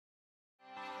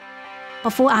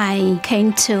Before I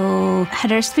came to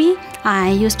Huddersfield,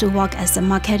 I used to work as a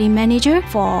marketing manager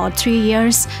for 3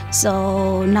 years.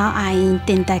 So now I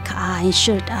think that I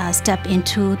should step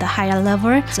into the higher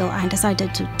level. So I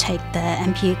decided to take the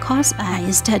MBA course. I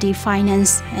study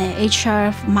finance, HR,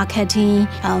 marketing,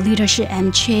 leadership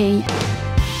and change.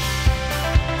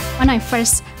 When I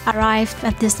first arrived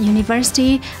at this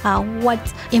university, what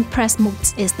impressed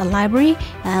most is the library.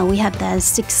 We have the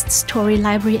 6-story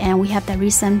library and we have the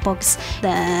recent books.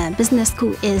 The business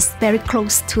school is very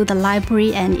close to the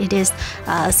library and it is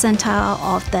center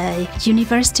of the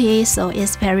university, so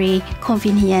it's very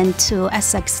convenient to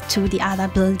access to the other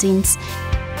buildings.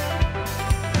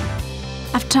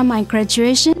 After my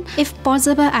graduation, if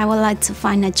possible, I would like to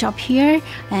find a job here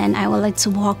and I would like to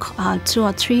work 2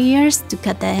 or 3 years to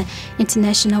get the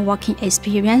international working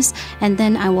experience, and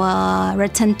then I will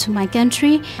return to my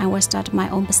country. I will start my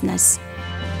own business.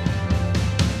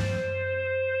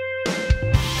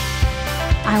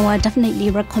 I would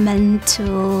definitely recommend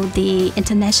to the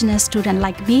international student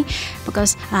like me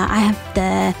because I have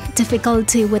the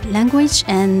difficulty with language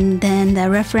and then the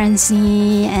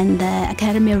referencing and the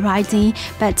academic writing,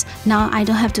 but now I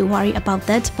don't have to worry about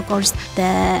that because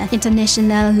the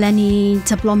international learning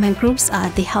development groups,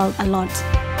 they help a lot.